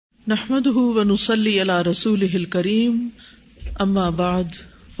نحمده ونصلي على رسوله الكريم اما بعد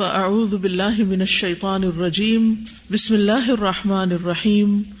فاعوذ بالله من الشيطان الرجيم بسم الله الرحمن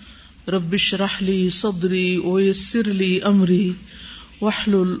الرحيم رب اشرح لي صدري ويسر لي امري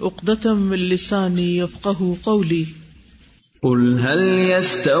واحلل عقدة من لساني يفقهوا قولي قل هل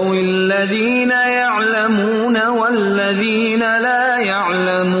يستوي الذين يعلمون والذين لا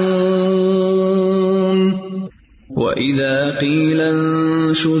يعلمون وإذا قيل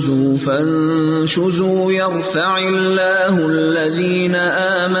انشزوا فانشزوا يرفع الله الذين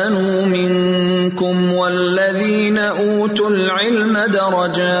آمنوا منكم والذين أوتوا العلم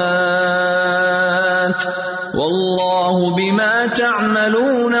درجات والله بما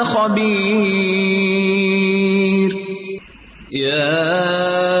تعملون خبير يا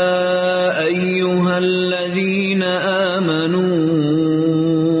أيها الذين آمنوا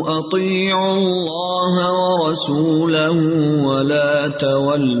أطيعوا الله ورسوله ولا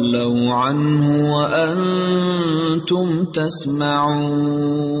تولوا عنه وأنتم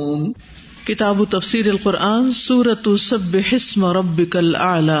تسمعون. کتاب تفسیر القرآن سورۃ سبح اسم ربک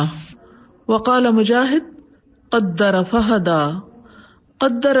الاعلی. وقال مجاہد قدر فہدا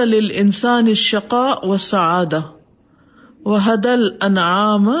قدر للانسان الشقاء والسعادہ وہدى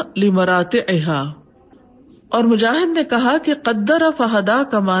الانعام لمراتعها. اور مجاہد نے کہا کہ قدر فہدا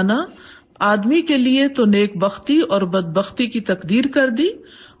کا معنی آدمی کے لیے تو نیک بختی اور بدبختی کی تقدیر کر دی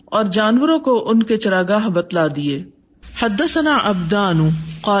اور جانوروں کو ان کے چراگاہ بتلا دیے. حدثنا عبدان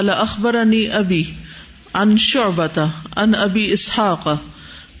قال اخبرني ابي عن شعبة عن ابي اسحاق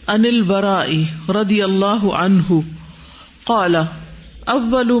عن البراء رضي الله عنه قال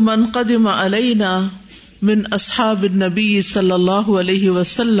اول من قدم علينا من اصحاب النبي صلى الله عليه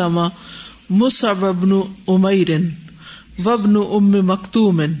وسلم مصعب بن عمير وابن ام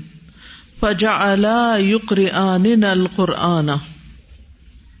مكتوم فجعلا يقرئاننا القرآن.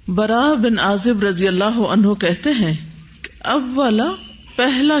 براء بن عازب رضی اللہ عنہ کہتے ہیں اولا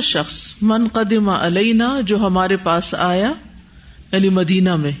پہلا شخص من قدم علینا جو ہمارے پاس آیا یعنی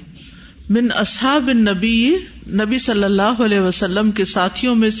مدینہ میں من اصحاب النبی نبی صلی اللہ علیہ وسلم کے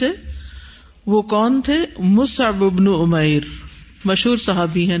ساتھیوں میں سے وہ کون تھے؟ مصعب بن عمیر مشہور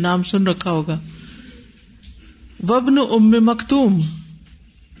صحابی ہیں، نام سن رکھا ہوگا. وابن ام مکتوم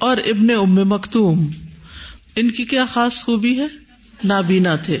اور ابن ام مکتوم، ان کی کیا خاص خوبی ہے؟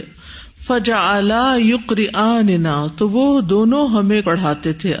 نابینا تھے. فجعلا یقرئاننا تو وہ دونوں ہمیں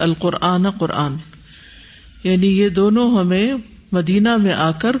پڑھاتے تھے القرآن قرآن، یعنی یہ دونوں ہمیں مدینہ میں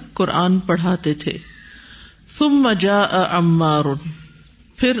آ کر قرآن پڑھاتے تھے. ثم جاء عمار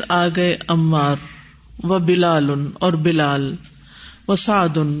پھر آ گئے عمار و بلال اور بلال و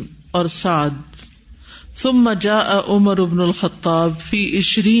سعد اور سعد. ثم جاء عمر بن الخطاب فی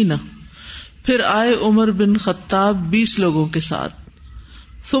 20 پھر آئے عمر بن خطاب 20 لوگوں کے ساتھ.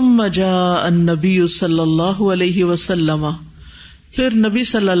 ثم جاء النبی صلی اللہ علیہ وسلم پھر نبی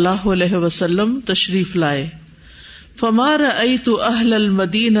صلی اللہ علیہ وسلم تشریف لائے. فما رأیت اہل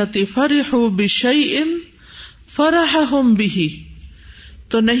المدینۃ فرحوا بشیء فرحهم به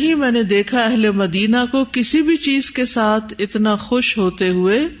تو نہیں میں نے دیکھا اہل مدینہ کو کسی بھی چیز کے ساتھ اتنا خوش ہوتے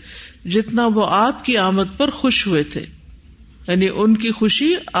ہوئے جتنا وہ آپ کی آمد پر خوش ہوئے تھے، یعنی ان کی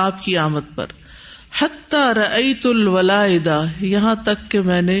خوشی آپ کی آمد پر. حتی رأیت الولائد یہاں تک کہ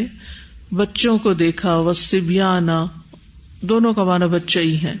میں نے بچوں کو دیکھا، والصبیان دونوں کا معنی بچے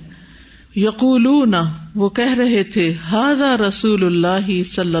ہی ہیں. یقولون وہ کہہ رہے تھے ھذا رسول اللہ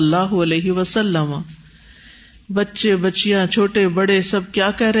صلی اللہ علیہ وسلم، بچے بچیاں چھوٹے بڑے سب کیا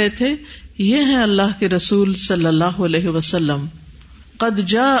کہہ رہے تھے؟ یہ ہیں اللہ کے رسول صلی اللہ علیہ وسلم. قد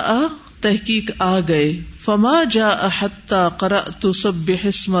جاء تحقیق آ گئے. فما جاء حتی قرأت سبح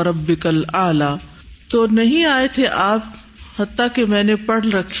اسم ربک الاعلی تو نہیں آئے تھے آپ حتیٰ کہ میں نے پڑھ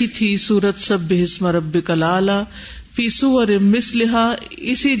رکھی تھی سورۃ سبح اسم ربک الاعلی فی سور مثلہا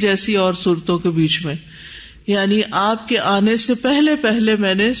اسی جیسی اور صورتوں کے بیچ میں، یعنی آپ کے آنے سے پہلے پہلے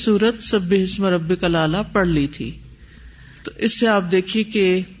میں نے سورۃ سبح اسم ربک الاعلی پڑھ لی تھی. تو اس سے آپ دیکھیے کہ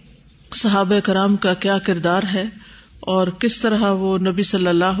صحابہ کرام کا کیا کردار ہے اور کس طرح وہ نبی صلی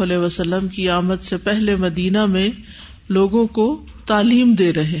اللہ علیہ وسلم کی آمد سے پہلے مدینہ میں لوگوں کو تعلیم دے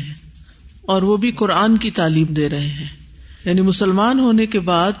رہے ہیں، اور وہ بھی قرآن کی تعلیم دے رہے ہیں. یعنی مسلمان ہونے کے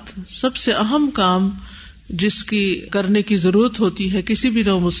بعد سب سے اہم کام جس کی کرنے کی ضرورت ہوتی ہے کسی بھی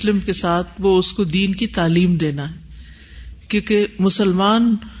نو مسلم کے ساتھ وہ اس کو دین کی تعلیم دینا ہے، کیونکہ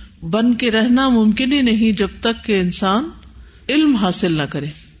مسلمان بن کے رہنا ممکن ہی نہیں جب تک کہ انسان علم حاصل نہ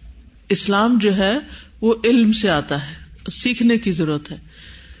کرے. اسلام جو ہے وہ علم سے آتا ہے، سیکھنے کی ضرورت ہے.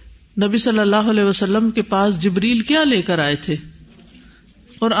 نبی صلی اللہ علیہ وسلم کے پاس جبریل کیا لے کر آئے تھے؟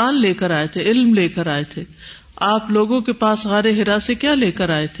 قرآن لے کر آئے تھے، علم لے کر آئے تھے. آپ لوگوں کے پاس غار حرا سے کیا لے کر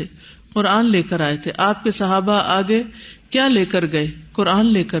آئے تھے؟ قرآن لے کر آئے تھے. آپ کے صحابہ آگے کیا لے کر گئے؟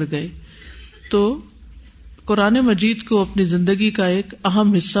 قرآن لے کر گئے. تو قرآن مجید کو اپنی زندگی کا ایک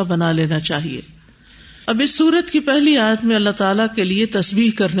اہم حصہ بنا لینا چاہیے. اب اس سورت کی پہلی آیت میں اللہ تعالیٰ کے لیے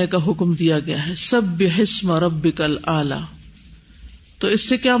تسبیح کرنے کا حکم دیا گیا ہے. سبح اسم ربک الاعلی. تو اس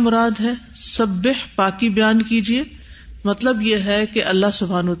سے کیا مراد ہے؟ سبح پاکی بیان کیجیے. مطلب یہ ہے کہ اللہ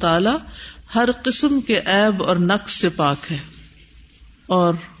سبحانہ وتعالی ہر قسم کے عیب اور نقص سے پاک ہے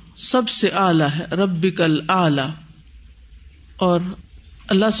اور سب سے اعلیٰ ہے. ربک الاعلی. اور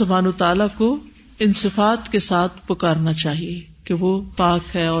اللہ سبحانہ وتعالی کو ان صفات کے ساتھ پکارنا چاہیے کہ وہ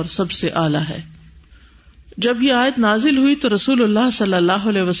پاک ہے اور سب سے اعلیٰ ہے. جب یہ آیت نازل ہوئی تو رسول اللہ صلی اللہ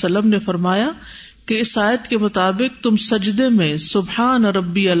علیہ وسلم نے فرمایا کہ اس آیت کے مطابق تم سجدے میں سبحان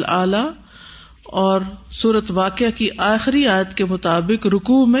ربی الاعلی اور سورۃ واقعہ کی آخری آیت کے مطابق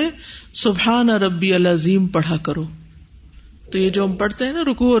رکوع میں سبحان ربی العظیم پڑھا کرو. تو یہ جو ہم پڑھتے ہیں نا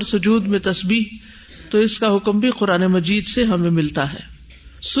رکوع اور سجود میں تسبیح، تو اس کا حکم بھی قرآن مجید سے ہمیں ملتا ہے.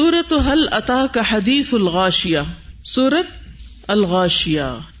 سورۃ هل اتاک حدیث الغاشیہ. سورۃ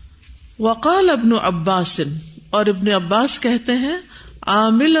الغاشیہ. وقال ابن عباس، اور ابن عباس کہتے ہیں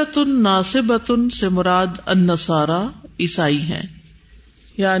عاملۃ ناصبۃ سے مراد النصارى عیسائی ہیں،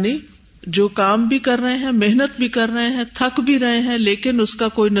 یعنی جو کام بھی کر رہے ہیں، محنت بھی کر رہے ہیں، تھک بھی رہے ہیں، لیکن اس کا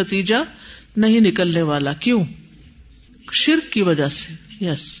کوئی نتیجہ نہیں نکلنے والا. کیوں؟ شرک کی وجہ سے.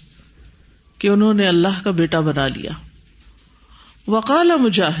 یس، کہ انہوں نے اللہ کا بیٹا بنا لیا. وقال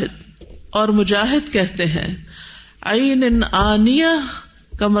مجاہد، اور مجاہد کہتے ہیں عین آنیہ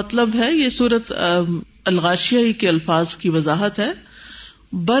کا مطلب ہے، یہ سورۃ الغاشیہ کے الفاظ کی وضاحت ہے.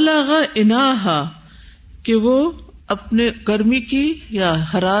 بلغ اناہا، کہ وہ اپنے گرمی کی یا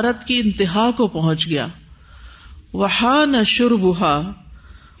حرارت کی انتہا کو پہنچ گیا. وحان شربہا،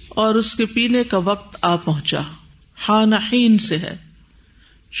 اور اس کے پینے کا وقت آ پہنچا. حان حین سے ہے،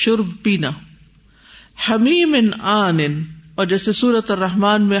 شرب پینا. حمیم آن، اور جیسے سورۃ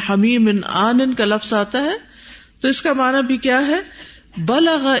الرحمن میں حمیم آن کا لفظ آتا ہے تو اس کا معنی بھی کیا ہے؟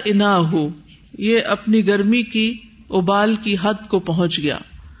 بلغ اناہ، یہ اپنی گرمی کی ابال کی حد کو پہنچ گیا.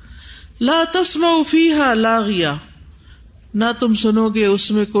 لا تسمع فیہا لاغیہ، نہ تم سنو گے اس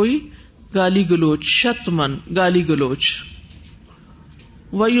میں کوئی گالی گلوچ، شتمن گالی گلوچ.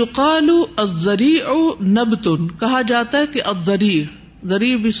 وَيُقَالُ الضَّرِيعُ نَبْتٌ، کہا جاتا ہے کہ الضریع،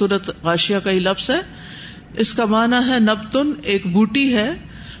 ضریع بھی سورۃ غاشیہ کا ہی لفظ ہے. اس کا معنی ہے نبتن، ایک بوٹی ہے.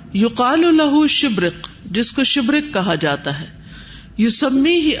 یقال لہ شبرق، جس کو شبرق کہا جاتا ہے.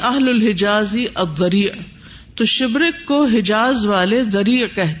 یسمیہ اہل الحجاز الضریع، تو شبرق کو حجاز والے ضریع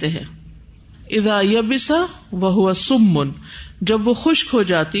کہتے ہیں. اذا یبس وہو سم، جب وہ خشک ہو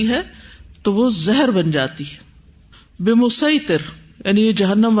جاتی ہے تو وہ زہر بن جاتی ہے. بمسیطر، یعنی یہ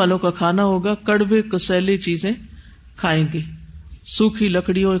جہنم والوں کا کھانا ہوگا، کڑوے کسیلی چیزیں کھائیں گے، سوکھی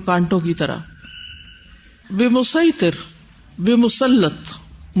لکڑیوں کانٹوں کی طرح. بمسیطر، بمسلط،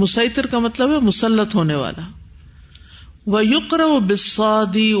 مسیطر کا مطلب ہے مسلط ہونے والا. وَيُقْرَأُ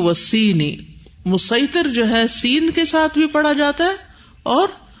بِالصَّادِ وَالسِّينِ، مسیطر جو ہے سین کے ساتھ بھی پڑھا جاتا ہے اور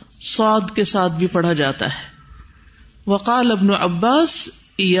صاد کے ساتھ بھی پڑھا جاتا ہے. وقال ابن عباس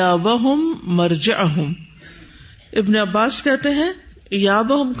ایابہم مرجعہم، ابن عباس کہتے ہیں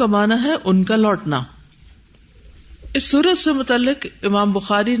ایابہم کا معنی ہے ان کا لوٹنا. اس سورت سے متعلق امام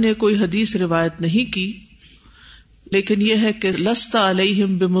بخاری نے کوئی حدیث روایت نہیں کی، لیکن یہ ہے کہ لست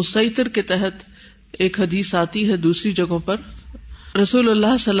علیہم بمسیطر کے تحت ایک حدیث آتی ہے دوسری جگہوں پر. رسول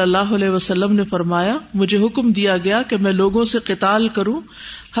اللہ صلی اللہ علیہ وسلم نے فرمایا مجھے حکم دیا گیا کہ میں لوگوں سے قتال کروں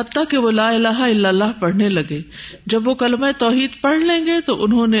حتیٰ کہ وہ لا الہ الا اللہ پڑھنے لگے. جب وہ کلمہ توحید پڑھ لیں گے تو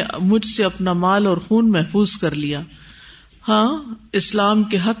انہوں نے مجھ سے اپنا مال اور خون محفوظ کر لیا. ہاں، اسلام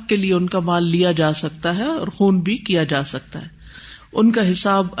کے حق کے لیے ان کا مال لیا جا سکتا ہے اور خون بھی کیا جا سکتا ہے، ان کا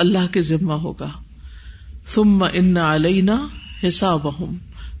حساب اللہ کے ذمہ ہوگا. ثم ان علینا حسابہم،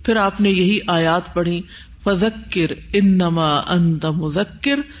 پھر آپ نے یہی آیات پڑھی فذکر انما انت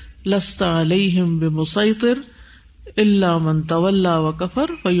مذکر لست علیہم بمسیطر الا من تولی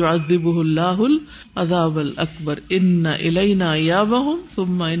وکفر فیعذبہ اللہ العذاب الاکبر ان الینا ایابہم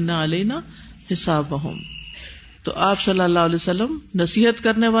ثم ان علینا حسابہم. تو آپ صلی اللہ علیہ وسلم نصیحت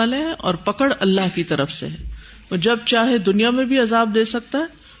کرنے والے ہیں اور پکڑ اللہ کی طرف سے ہے، وہ جب چاہے دنیا میں بھی عذاب دے سکتا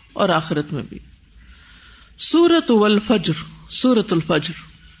ہے اور آخرت میں بھی. سورۃ والفجر، سورۃ الفجر.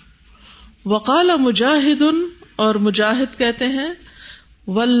 وقال مجاہد، اور مجاہد کہتے ہیں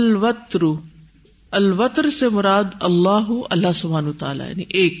والوتر، الوتر سے مراد اللہ، اللہ سبحانہ وتعالی، یعنی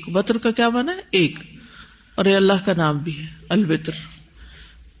ایک. وتر کا کیا معنی ہے؟ ایک، اور یہ اللہ کا نام بھی ہے الوتر.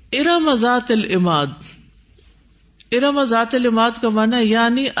 ارم ذات العماد، ارم ذات العماد کا معنی ہے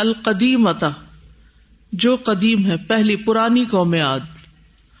یعنی القدیمۃ، جو قدیم ہے، پہلی پرانی قوم عاد.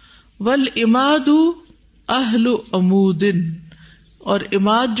 والعماد اہل عمود، اور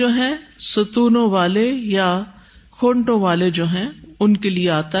عماد جو ہیں ستونوں والے یا کھونٹوں والے جو ہیں ان کے لیے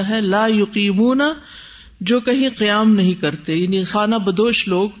آتا ہے. لا یقیمون، جو کہیں قیام نہیں کرتے، یعنی خانہ بدوش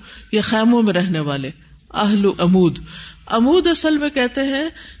لوگ یا خیموں میں رہنے والے. اہل عمود، عمود اصل میں کہتے ہیں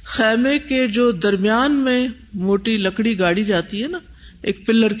خیمے کے جو درمیان میں موٹی لکڑی گاڑی جاتی ہے نا، ایک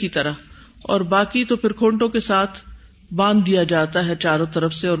پلر کی طرح، اور باقی تو پھر کھونٹوں کے ساتھ باندھ دیا جاتا ہے چاروں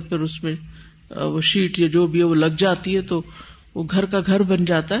طرف سے، اور پھر اس میں وہ شیٹ یا جو بھی ہے وہ لگ جاتی ہے تو وہ گھر کا گھر بن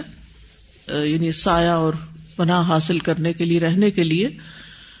جاتا ہے، یعنی سایہ اور پناہ حاصل کرنے کے لیے، رہنے کے لیے.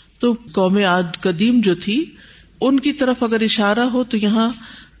 تو قوم عاد قدیم جو تھی ان کی طرف اگر اشارہ ہو تو یہاں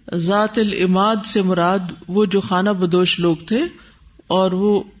ذات العماد سے مراد وہ جو خانہ بدوش لوگ تھے اور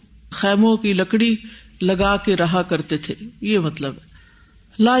وہ خیموں کی لکڑی لگا کے رہا کرتے تھے، یہ مطلب ہے.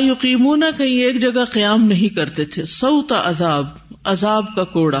 لا یقیمون، کہیں ایک جگہ قیام نہیں کرتے تھے. صوت عذاب، عذاب کا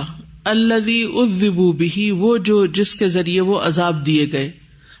کوڑا. الذی عذبوا بہ، وہ جو جس کے ذریعے وہ عذاب دیے گئے.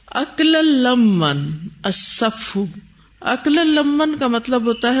 اکل لمن الصف، اکل لمن کا مطلب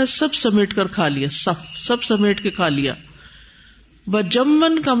ہوتا ہے سب سمیٹ کر کھا لیا، صف سب سمیٹ کے کھا لیا.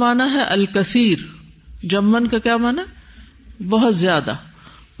 وجمن کا معنی ہے الکثیر، جمن کا کیا معنی؟ بہت زیادہ.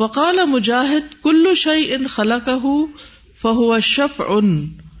 وقال مجاہد کل شیء خلقہ فہو شفع،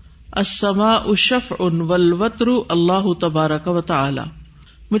 السماء شفع والوتر اللہ تبارک و تعالی.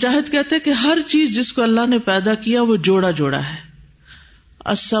 مجاہد کہتے کہ ہر چیز جس کو اللہ نے پیدا کیا وہ جوڑا جوڑا ہے.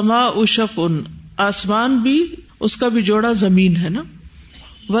 السماء شفع، آسمان بھی، اس کا بھی جوڑا زمین ہے نا.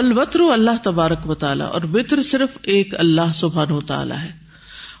 والوتر اللہ تبارک و تعالی، اور وتر صرف ایک اللہ سبحانہ و تعالی ہے.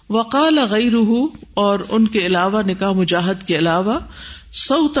 وقال غیرہ، اور ان کے علاوہ نے کہا، مجاہد کے علاوہ،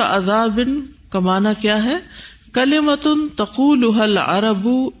 صوت عذاب کا معنی کیا ہے؟ کلمۃ تقولها العرب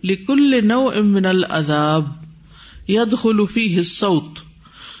لكل نوع من العذاب يدخل فيه الصوت.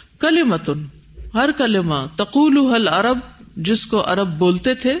 کلمۃ، ہر کلمہ، تقولها العرب، جس کو عرب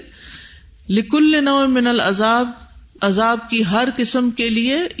بولتے تھے، لكل نوع من العذاب، عذاب کی ہر قسم کے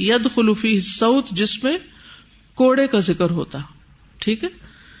لیے، يدخل فيه الصوت، جس میں کوڑے کا ذکر ہوتا. ٹھیک ہے،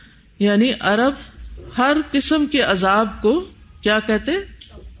 یعنی عرب ہر قسم کے عذاب کو کیا کہتے؟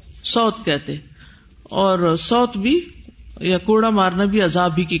 صوت کہتے، اور صوت بھی یا کوڑا مارنا بھی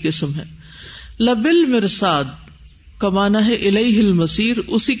عذاب ہی کی قسم ہے. لبل مرصاد کا معنی ہے الیہ المصیر،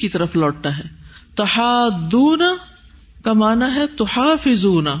 اسی کی طرف لوٹنا ہے. تحادون کا معنی ہے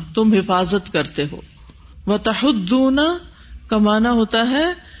تحافظون، تم حفاظت کرتے ہو. وتحدون کا معنی ہوتا ہے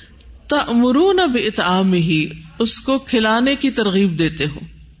تأمرون بإطعامہ، اس کو کھلانے کی ترغیب دیتے ہو.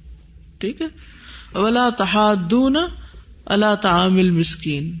 ٹھیک ہے. ولا تحادون علی طعام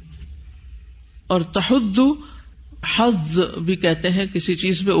المسکین. اور تحد، حظ بھی کہتے ہیں کسی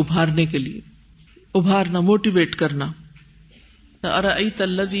چیز میں ابھارنے کے لیے، ابھارنا، موٹیویٹ کرنا. ارأیت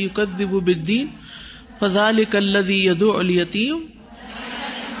الذی یکذب بالدین فذلک الذی یدعو الیتیم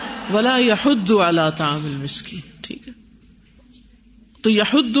ولا یحض علی طعام المسکین. ٹھیک ہے، تو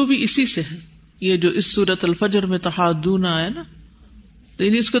یحض بھی اسی سے ہے، یہ جو اس سورۃ الفجر میں تحادون آیا نا، تو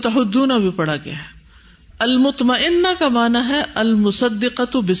اس کو تحدون بھی پڑھا گیا ہے. المطمئنہ کا معنی ہے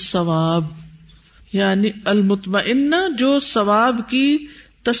المصدقۃ بالثواب، یعنی المطمئنہ جو ثواب کی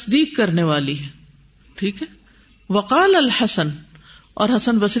تصدیق کرنے والی ہے. ٹھیک ہے. وقال الحسن، اور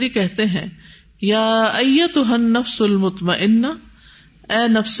حسن بصری کہتے ہیں، یا ایتھا النفس المطمئنہ، اے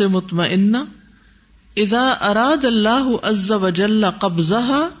نفس مطمئنہ، اذا اراد اللہ عز وجل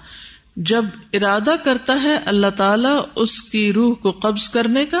قبضها، جب ارادہ کرتا ہے اللہ تعالی اس کی روح کو قبض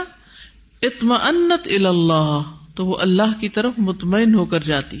کرنے کا، اطمأنت الی اللہ، تو وہ اللہ کی طرف مطمئن ہو کر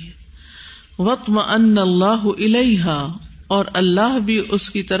جاتی ہے. واطمأن اللہ الیہا، اور اللہ بھی اس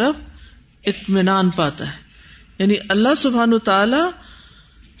کی طرف اطمینان پاتا ہے. یعنی اللہ سبحانہ تعالی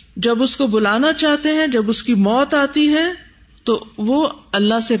جب اس کو بلانا چاہتے ہیں، جب اس کی موت آتی ہے تو وہ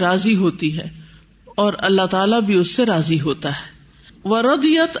اللہ سے راضی ہوتی ہے، اور اللہ تعالیٰ بھی اس سے راضی ہوتا ہے.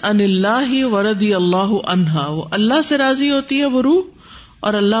 وَرَضِيَتْ عَنِ اللَّهِ وَرَضِيَ اللَّهُ عَنْهَا، وہ اللہ سے راضی ہوتی ہے وہ روح،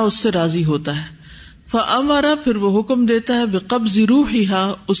 اور اللہ اس سے راضی ہوتا ہے. فَأَمَرَ، پھر وہ حکم دیتا ہے، بِقَبْضِ رُوحِهَا،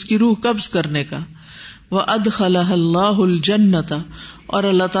 اس کی روح قبض کرنے کا. وَأَدْخَلَهَا اللَّهُ الْجَنَّةَ، اور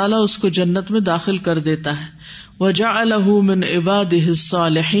اللہ تعالیٰ اس کو جنت میں داخل کر دیتا ہے. وَجَعَلَهُ مِنْ عِبَادِهِ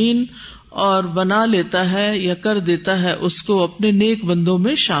الصَّالِحِينَ، اور بنا لیتا ہے یا کر دیتا ہے اس کو اپنے نیک بندوں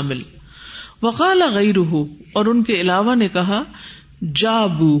میں شامل. وقال غیرہ، اور ان کے علاوہ نے کہا،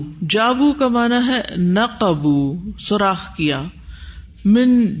 جابو، جابو کا معنی ہے نقبو، سوراخ کیا.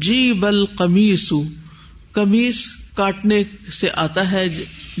 من جیب القمیس، قمیص کاٹنے سے آتا ہے.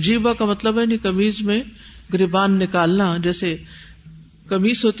 جیبا کا مطلب ہے نہیں قمیض میں گریبان نکالنا، جیسے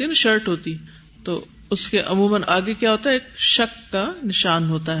قمیص ہوتی ہے نا، شرٹ ہوتی، تو اس کے عموماً آگے کیا ہوتا ہے؟ ایک شک کا نشان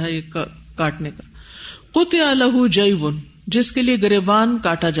ہوتا ہے ایک کاٹنے کا. قطع لہ جیب، جس کے لیے گریبان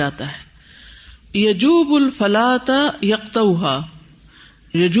کاٹا جاتا ہے. یجوب الفلاۃ یقطعھا،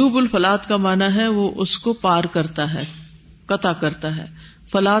 یجوب الفلاۃ کا معنی ہے وہ اس کو پار کرتا ہے، قطع کرتا ہے.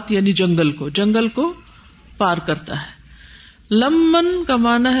 فلات یعنی جنگل کو پار کرتا ہے. لمن کا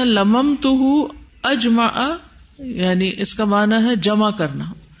معنی ہے لممتہ اجمع، یعنی اس کا معنی ہے جمع کرنا.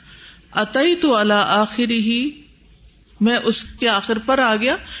 اتیت علی آخرہ، میں اس کے آخر پر آ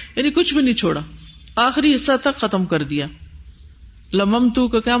گیا، یعنی کچھ بھی نہیں چھوڑا، آخری حصہ تک ختم کر دیا. لممتو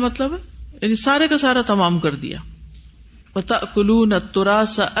کا کیا مطلب ہے؟ یعنی سارے کا سارا تمام کر دیا. وَتَأْكُلُونَ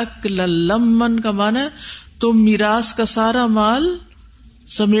التُّرَاثَ أَكْلًا لَمًّا کا معنی ہے تم میراث کا سارا مال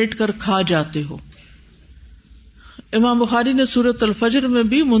سمیٹ کر کھا جاتے ہو. امام بخاری نے سورۃ الفجر میں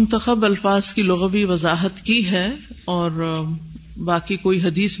بھی منتخب الفاظ کی لغوی وضاحت کی ہے اور باقی کوئی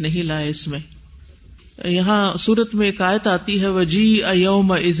حدیث نہیں لائے اس میں. یہاں سورت میں ایک آیت آتی ہے وَجِیءَ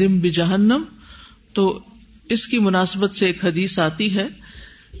یَوْمَئِذٍ بِجَہَنَّمَ، تو اس کی مناسبت سے ایک حدیث آتی ہے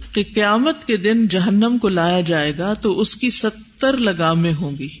کہ قیامت کے دن جہنم کو لایا جائے گا تو اس کی 70 لگامیں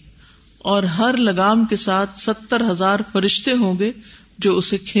ہوں گی اور ہر لگام کے ساتھ 70,000 فرشتے ہوں گے جو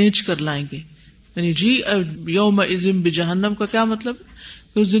اسے کھینچ کر لائیں گے. یعنی یومئذ بجہنم کا کیا مطلب؟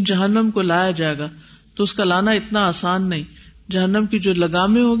 کہ اس دن جہنم کو لایا جائے گا تو اس کا لانا اتنا آسان نہیں. جہنم کی جو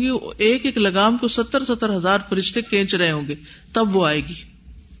لگامیں ہوگی ایک ایک لگام کو 70,000 فرشتے کھینچ رہے ہوں گے، تب وہ آئے گی.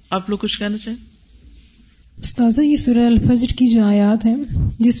 آپ لوگ کچھ کہنا چاہیں؟ استاذہ یہ سورہ الفجر کی جو آیات ہیں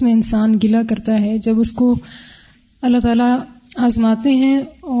جس میں انسان گلہ کرتا ہے، جب اس کو اللہ تعالیٰ آزماتے ہیں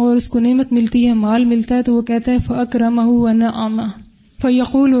اور اس کو نعمت ملتی ہے، مال ملتا ہے، تو وہ کہتا ہے فَأَكْرَمَهُ وَنَعَمَهُ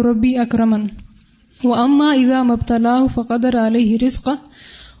فَيَقُولُ رَبِّي أَكْرَمَنِ وَأَمَّا إِذَا مَا ابْتَلَاهُ فَقَدَرَ عَلَيْهِ رِزْقَهُ،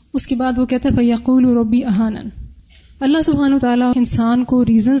 اس کے بعد وہ کہتا ہے فَيَقُولُ رَبِّي أَهَانَنِ. اللہ سبحانہ وتعالیٰ انسان کو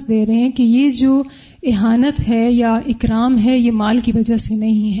ریزنز دے رہے ہیں کہ یہ جو اہانت ہے یا اکرام ہے یہ مال کی وجہ سے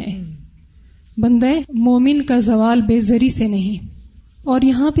نہیں ہے، بندہ مومن کا زوال بے زری سے نہیں. اور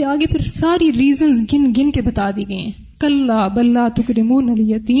یہاں پہ آگے پھر ساری ریزنز گن گن کے بتا دی گئے ہیں. کلا بل لا تکرمون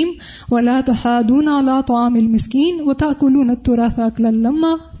الیتیم ولا تحاضون علی طعام المسکین وتأکلون التراث اکلا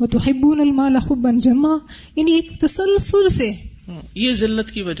لما وتحبون المال حبا جما. یعنی ایک تسلسل سے یہ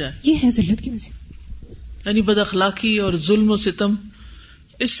ذلت کی وجہ ہے، یہ ہے ذلت کی وجہ، یعنی بد اخلاقی اور ظلم و ستم،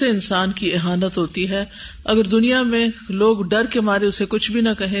 اس سے انسان کی اہانت ہوتی ہے. اگر دنیا میں لوگ ڈر کے مارے اسے کچھ بھی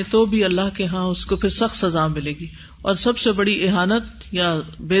نہ کہیں تو بھی اللہ کے ہاں اس کو پھر سخت سزا ملے گی. اور سب سے بڑی اہانت یا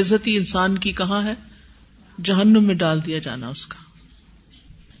بے عزتی انسان کی کہاں ہے؟ جہنم میں ڈال دیا جانا اس کا.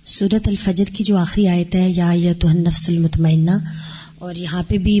 سورۃ الفجر کی جو آخری آیت ہے یا ایتھا النفس المطمئنہ، اور یہاں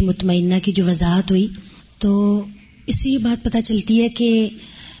پہ بھی مطمئنہ کی جو وضاحت ہوئی، تو اس سے یہ بات پتہ چلتی ہے کہ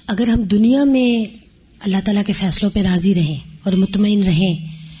اگر ہم دنیا میں اللہ تعالیٰ کے فیصلوں پہ راضی رہیں اور مطمئن رہیں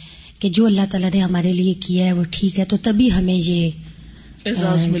کہ جو اللہ تعالیٰ نے ہمارے لیے کیا ہے وہ ٹھیک ہے، تو تبھی ہمیں یہ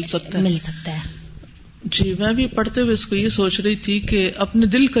اعزاز مل سکتا ہے. جی میں بھی پڑھتے ہوئے اس کو یہ سوچ رہی تھی کہ اپنے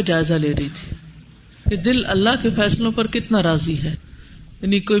دل کا جائزہ لے رہی تھی کہ دل اللہ کے فیصلوں پر کتنا راضی ہے.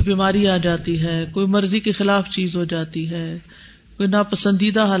 یعنی کوئی بیماری آ جاتی ہے، کوئی مرضی کے خلاف چیز ہو جاتی ہے، کوئی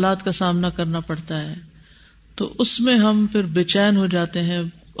ناپسندیدہ حالات کا سامنا کرنا پڑتا ہے، تو اس میں ہم پھر بے چین ہو جاتے ہیں،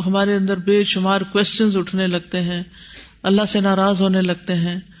 ہمارے اندر بے شمار کوسچنز اٹھنے لگتے ہیں، اللہ سے ناراض ہونے لگتے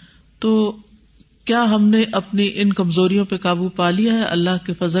ہیں. تو کیا ہم نے اپنی ان کمزوریوں پہ قابو پا لیا ہے اللہ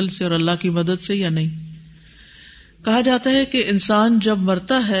کے فضل سے اور اللہ کی مدد سے یا نہیں؟ کہا جاتا ہے کہ انسان جب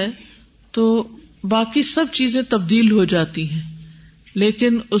مرتا ہے تو باقی سب چیزیں تبدیل ہو جاتی ہیں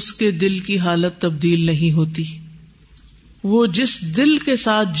لیکن اس کے دل کی حالت تبدیل نہیں ہوتی. وہ جس دل کے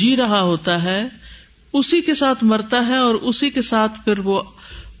ساتھ جی رہا ہوتا ہے اسی کے ساتھ مرتا ہے اور اسی کے ساتھ پھر وہ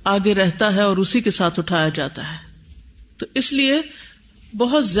آگے رہتا ہے اور اسی کے ساتھ اٹھایا جاتا ہے. تو اس لیے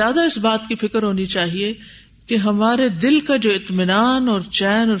بہت زیادہ اس بات کی فکر ہونی چاہیے کہ ہمارے دل کا جو اطمینان اور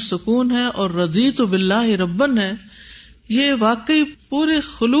چین اور سکون ہے اور رضیت باللہ ربن ہے، یہ واقعی پورے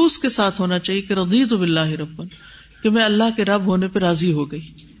خلوص کے ساتھ ہونا چاہیے کہ رضیت باللہ ربن، کہ میں اللہ کے رب ہونے پہ راضی ہو گئی.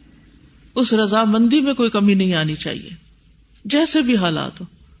 اس رضامندی میں کوئی کمی نہیں آنی چاہیے، جیسے بھی حالات ہو،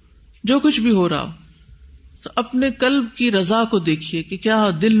 جو کچھ بھی ہو رہا ہو. تو اپنے قلب کی رضا کو دیکھیے کہ کیا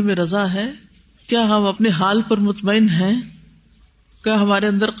دل میں رضا ہے، کیا ہم اپنے حال پر مطمئن ہیں، کیا ہمارے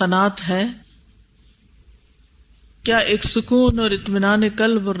اندر قناعت ہے، کیا ایک سکون اور اطمینان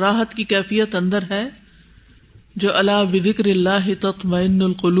قلب اور راحت کی کیفیت اندر ہے جو الا بذکر اللہ تطمئن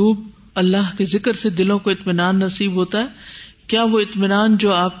القلوب، اللہ کے ذکر سے دلوں کو اطمینان نصیب ہوتا ہے. کیا وہ اطمینان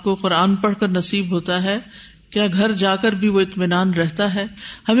جو آپ کو قرآن پڑھ کر نصیب ہوتا ہے، کیا گھر جا کر بھی وہ اطمینان رہتا ہے؟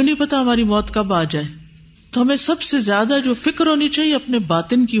 ہمیں نہیں پتا ہماری موت کب آ جائے، تو ہمیں سب سے زیادہ جو فکر ہونی چاہیے اپنے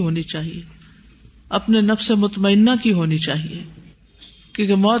باطن کی ہونی چاہیے، اپنے نفس مطمئنہ کی ہونی چاہیے،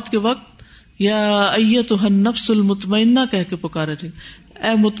 کیونکہ موت کے وقت یا ایتھا النفس المطمئنہ کہہ کے پکارا جائے،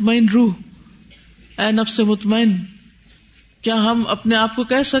 اے مطمئن روح، اے نفس مطمئن. کیا ہم اپنے آپ کو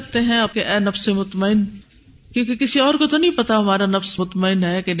کہہ سکتے ہیں کہ اے نفس مطمئن؟ کیونکہ کسی اور کو تو نہیں پتا ہمارا نفس مطمئن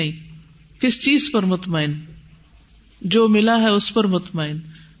ہے کہ نہیں. کس چیز پر مطمئن؟ جو ملا ہے اس پر مطمئن،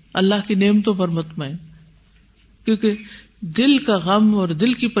 اللہ کی نعمتوں پر مطمئن. کیونکہ دل کا غم اور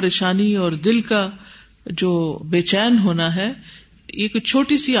دل کی پریشانی اور دل کا جو بے چین ہونا ہے، یہ کوئی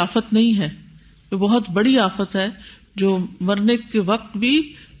چھوٹی سی آفت نہیں ہے، یہ بہت بڑی آفت ہے جو مرنے کے وقت بھی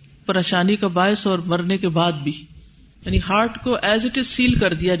پریشانی کا باعث اور مرنے کے بعد بھی. یعنی ہارٹ کو ایز اٹ از سیل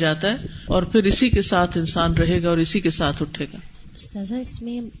کر دیا جاتا ہے اور پھر اسی کے ساتھ انسان رہے گا اور اسی کے ساتھ اٹھے گا. استاذہ اس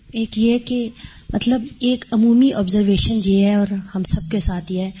میں ایک یہ کہ مطلب ایک عمومی آبزرویشن یہ ہے اور ہم سب کے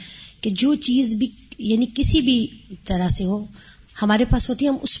ساتھ یہ ہے کہ جو چیز بھی یعنی کسی بھی طرح سے ہو ہمارے پاس ہوتی ہے،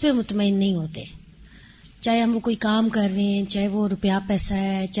 ہم اس پہ مطمئن نہیں ہوتے. چاہے ہم وہ کوئی کام کر رہے ہیں، چاہے وہ روپیہ پیسہ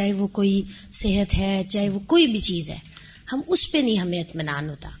ہے، چاہے وہ کوئی صحت ہے، چاہے وہ کوئی بھی چیز ہے، ہم اس پہ نہیں ہمیں اطمینان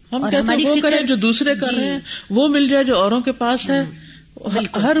ہوتا. ہم اور ہماری وہ کریں جو دوسرے کر رہے ہیں، وہ مل جائے جو اوروں کے پاس ہے.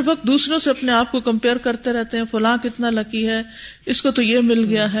 ہر وقت دوسروں سے اپنے آپ کو کمپیئر کرتے رہتے ہیں، فلاں کتنا لکی ہے، اس کو تو یہ مل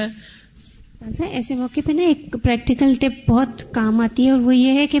گیا ہے. ایسے موقع پہ نا ایک پریکٹیکل ٹپ بہت کام آتی ہے، اور وہ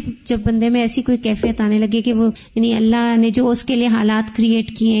یہ ہے کہ جب بندے میں ایسی کوئی کیفیت آنے لگے کہ وہ یعنی اللہ نے جو اس کے لیے حالات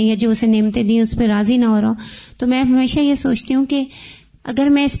کریٹ کیے ہیں یا جو اسے نعمتیں دی اس پہ راضی نہ ہو رہا ہو، تو میں ہمیشہ یہ سوچتی ہوں کہ اگر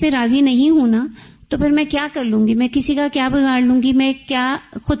میں اس پہ راضی نہیں ہوں نا تو پھر میں کیا کر لوں گی، میں کسی کا کیا بگاڑ لوں گی، میں کیا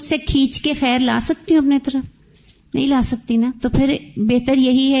خود سے کھینچ کے خیر لا سکتی ہوں اپنے طرف؟ نہیں لا سکتی نا. تو پھر بہتر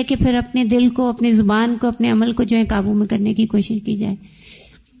یہی ہے کہ پھر اپنے دل کو، اپنے زبان کو، اپنے عمل کو جو ہے قابو میں کرنے کی کوشش کی جائے.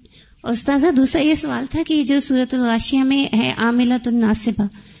 اور استاذہ دوسرا یہ سوال تھا کہ جو سورۃ الغاشیہ میں ہے عاملۃ ناصبہ،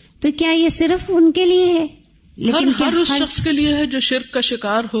 تو کیا یہ صرف ان کے لیے ہے؟ لیکن ہر اس شخص کے لیے ہے جو شرک کا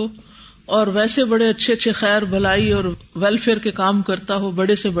شکار ہو اور ویسے بڑے اچھے اچھے خیر بھلائی اور ویلفیئر کے کام کرتا ہو،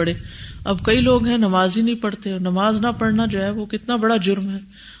 بڑے سے بڑے. اب کئی لوگ ہیں نماز ہی نہیں پڑھتے، اور نماز نہ پڑھنا جو ہے وہ کتنا بڑا جرم ہے،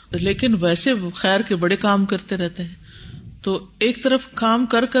 لیکن ویسے خیر کے بڑے کام کرتے رہتے ہیں. تو ایک طرف کام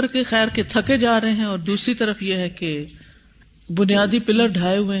کر کر کے خیر کے تھکے جا رہے ہیں، اور دوسری طرف یہ ہے کہ بنیادی پلر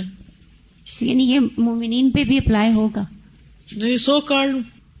ڈھائے ہوئے ہیں. یعنی یہ مومنین پہ بھی اپلائی ہوگا؟ نہیں، سو کارڈ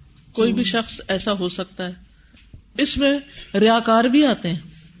کوئی بھی شخص ایسا ہو سکتا ہے. اس میں ریاکار بھی آتے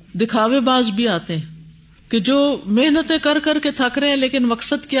ہیں، دکھاوے باز بھی آتے ہیں کہ جو محنتیں کر کر کے تھک رہے ہیں، لیکن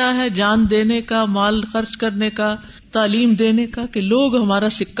مقصد کیا ہے؟ جان دینے کا، مال خرچ کرنے کا، تعلیم دینے کا، کہ لوگ ہمارا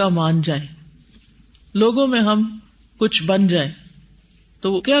سکہ مان جائیں، لوگوں میں ہم کچھ بن جائیں.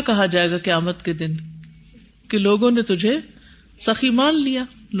 تو وہ کیا کہا جائے گا قیامت کے دن کہ لوگوں نے تجھے سخی مان لیا،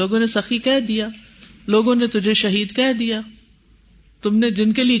 لوگوں نے سخی کہہ دیا، لوگوں نے تجھے شہید کہہ دیا، تم نے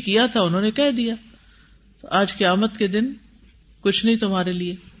جن کے لیے کیا تھا انہوں نے کہہ دیا. تو آج قیامت کے دن کچھ نہیں تمہارے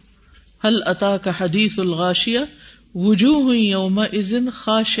لیے. هل اتاک حدیث الغاشیہ وجوہ یومئذ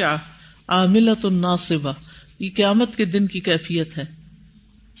خاشعہ عاملۃ ناصبہ. یہ قیامت کے دن کی کیفیت ہے.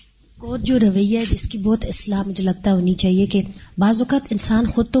 اور جو رویہ ہے جس کی بہت اصلاح مجھے لگتا ہے ہونی چاہیے کہ بعض اوقات انسان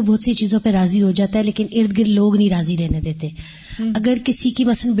خود تو بہت سی چیزوں پہ راضی ہو جاتا ہے لیکن ارد گرد لوگ نہیں راضی رہنے دیتے. اگر کسی کی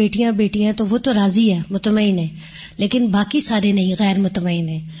مثلا بیٹیاں ہیں تو وہ تو راضی ہے، مطمئن ہے، لیکن باقی سارے نہیں، غیر مطمئن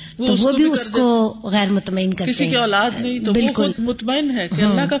ہے، تو وہ بھی اس کو غیر مطمئن کرتے ہیں. کسی کی اولاد نہیں تو وہ خود مطمئن ہے کہ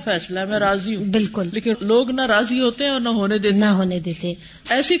اللہ کا فیصلہ ہے، میں راضی ہوں. بالکل. لیکن لوگ نہ راضی ہوتے ہیں اور نہ ہونے دیتے.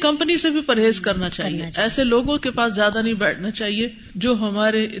 ایسی کمپنی سے بھی پرہیز کرنا چاہیے. ایسے لوگوں کے پاس زیادہ نہیں بیٹھنا چاہیے جو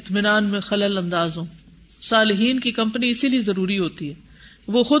ہمارے اطمینان میں خلل انداز ہوں. صالحین کی کمپنی اسی لیے ضروری ہوتی ہے،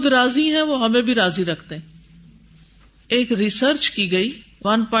 وہ خود راضی ہیں، وہ ہمیں بھی راضی رکھتے ہیں. ایک ریسرچ کی گئی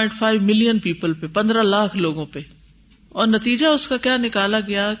 1.5 ملین پیپل پہ، 15 لاکھ لوگوں پہ، اور نتیجہ اس کا کیا نکالا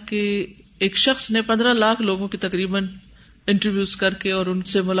گیا کہ ایک شخص نے 15 لاکھ لوگوں کی تقریباً انٹرویوز کر کے اور ان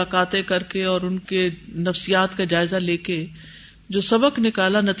سے ملاقاتیں کر کے اور ان کے نفسیات کا جائزہ لے کے جو سبق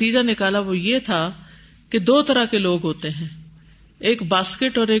نکالا، نتیجہ نکالا، وہ یہ تھا کہ 2 طرح کے لوگ ہوتے ہیں، ایک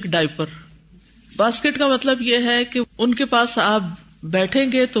باسکٹ اور ایک ڈائپر. باسکٹ کا مطلب یہ ہے کہ ان کے پاس آپ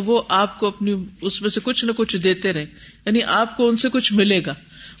بیٹھیں گے تو وہ آپ کو اپنی اس میں سے کچھ نہ کچھ دیتے رہیں، یعنی آپ کو ان سے کچھ ملے گا،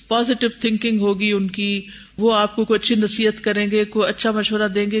 پازیٹو تھنکنگ ہوگی ان کی، وہ آپ کو کوئی اچھی نصیحت کریں گے، کوئی اچھا مشورہ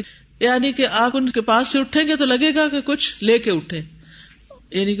دیں گے، یعنی کہ آپ ان کے پاس سے اٹھیں گے تو لگے گا کہ کچھ لے کے اٹھے،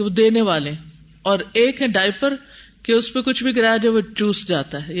 یعنی کہ وہ دینے والے. اور ایک ہے ڈائپر کہ اس پہ کچھ بھی گرایا جائے وہ چوس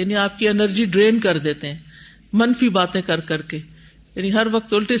جاتا ہے، یعنی آپ کی انرجی ڈرین کر دیتے ہیں منفی باتیں کر کر کے، یعنی ہر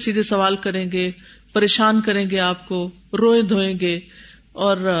وقت الٹے سیدھے سوال کریں گے، پریشان کریں گے آپ کو، روئیں دھوئیں گے،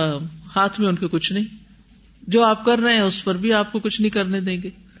 اور ہاتھ میں ان کے کچھ نہیں، جو آپ کر رہے ہیں اس پر بھی آپ کو کچھ نہیں کرنے دیں گے.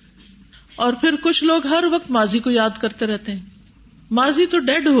 اور پھر کچھ لوگ ہر وقت ماضی کو یاد کرتے رہتے ہیں. ماضی تو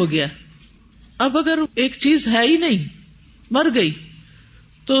ڈیڈ ہو گیا، اب اگر ایک چیز ہے ہی نہیں، مر گئی،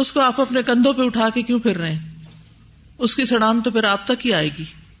 تو اس کو آپ اپنے کندھوں پہ اٹھا کے کیوں پھر رہے ہیں؟ اس کی سڑان تو پھر آپ تک ہی آئے گی.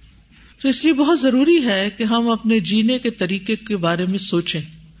 تو اس لیے بہت ضروری ہے کہ ہم اپنے جینے کے طریقے کے بارے میں سوچیں.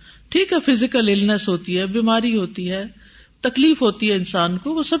 ٹھیک ہے فزیکل النس ہوتی ہے, بیماری ہوتی ہے, تکلیف ہوتی ہے انسان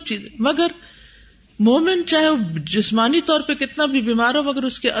کو, وہ سب چیزیں, مگر مومن چاہے وہ جسمانی طور پہ کتنا بھی بیمار ہو مگر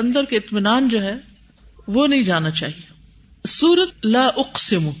اس کے اندر کے اطمینان جو ہے وہ نہیں جانا چاہیے. سورۃ لا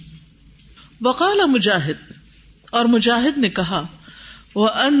اقسم. وقال مجاہد, اور مجاہد نے کہا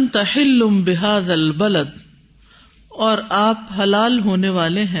وَأَنْتَ حِلٌّ بِهَذَا الْبَلَدِ, اور آپ حلال ہونے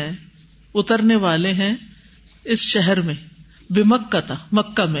والے ہیں, اترنے والے ہیں اس شہر میں, بمکہ,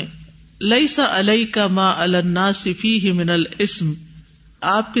 مکہ میں. لیس علیک ما علی الناس فیہ من الاسم,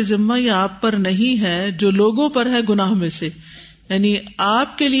 آپ کے ذمہ یا آپ پر نہیں ہے جو لوگوں پر ہے گناہ میں سے. یعنی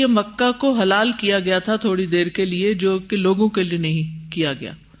آپ کے لیے مکہ کو حلال کیا گیا تھا تھوڑی دیر کے لیے, جو کہ لوگوں کے لیے نہیں کیا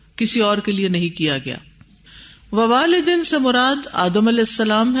گیا, کسی اور کے لیے نہیں کیا گیا. ووالدین سے مراد آدم علیہ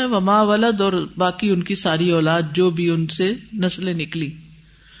السلام ہے, وما ولد, اور باقی ان کی ساری اولاد جو بھی ان سے نسلیں نکلی.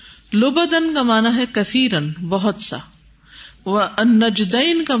 لبدن کا معنی ہے کثیرن, بہت سا.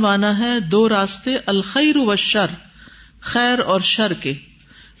 والنجدین کا معنی ہے دو راستے, الخیر والشر, خیر اور شر کے.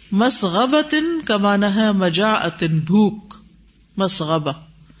 مسغبتن کا معنی ہے مجاعتن, بھوک, مسغبہ.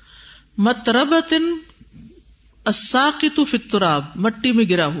 متربتن الساقط فی التراب, مٹی میں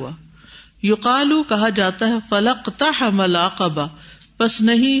گرا ہوا. یقالو, کہا جاتا ہے فلقتحم العقبہ, پس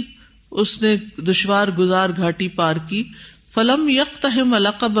نہیں اس نے دشوار گزار گھاٹی پار کی. فلم یقتحم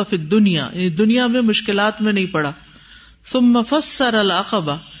العقبہ فی الدنیا, یعنی دنیا میں مشکلات میں نہیں پڑا. ثم فسر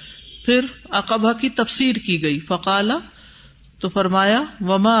العقبہ, پھر عقبہ کی تفسیر کی گئی. فقالا, تو فرمایا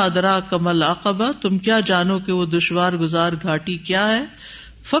وما ادراک ما العقبہ, تم کیا جانو کہ وہ دشوار گزار گھاٹی کیا ہے.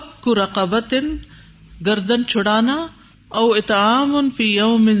 فک رقبۃ, گردن چھڑانا. او اطعام فی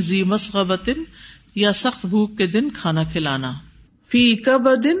یوم ذی مسغبۃ, یا سخت بھوک کے دن کھانا کھلانا. فی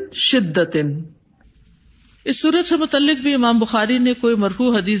کبد شدۃ. اس صورت سے متعلق بھی امام بخاری نے کوئی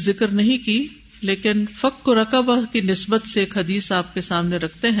مرفوع حدیث ذکر نہیں کی, لیکن فک رقبہ کی نسبت سے ایک حدیث آپ کے سامنے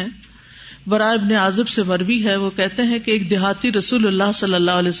رکھتے ہیں. براء ابن عازب سے مروی ہے, وہ کہتے ہیں کہ ایک دیہاتی رسول اللہ صلی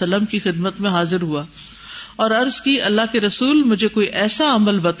اللہ علیہ وسلم کی خدمت میں حاضر ہوا اور عرض کی, اللہ کے رسول مجھے کوئی ایسا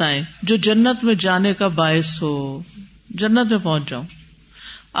عمل بتائیں جو جنت میں جانے کا باعث ہو, جنت میں پہنچ جاؤں.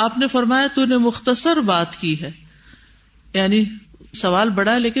 آپ نے فرمایا تو نے مختصر بات کی ہے, یعنی سوال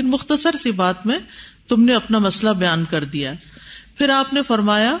بڑا ہے لیکن مختصر سی بات میں تم نے اپنا مسئلہ بیان کر دیا. پھر آپ نے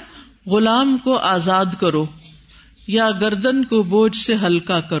فرمایا غلام کو آزاد کرو یا گردن کو بوجھ سے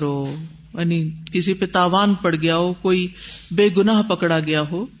ہلکا کرو, یعنی کسی پہ تاوان پڑ گیا ہو, کوئی بے گناہ پکڑا گیا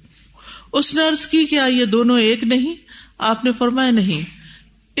ہو. اس نے عرض کی کیا یہ دونوں ایک نہیں؟ آپ نے فرمایا نہیں.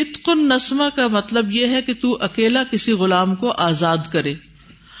 اتق النسمہ کا مطلب یہ ہے کہ تو اکیلا کسی غلام کو آزاد کرے,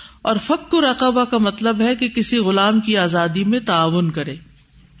 اور فک رقبہ کا مطلب ہے کہ کسی غلام کی آزادی میں تعاون کرے.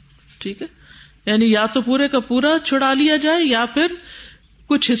 ٹھیک ہے, یعنی یا تو پورے کا پورا چھڑا لیا جائے یا پھر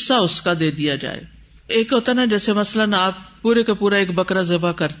کچھ حصہ اس کا دے دیا جائے. ایک ہوتا نا جیسے مثلاً آپ پورے کا پورا ایک بکرا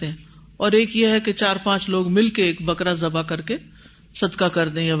ذبح کرتے ہیں, اور ایک یہ ہے کہ 4-5 لوگ مل کے ایک بکرا ذبح کر کے صدقہ کر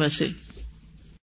دیں یا ویسے.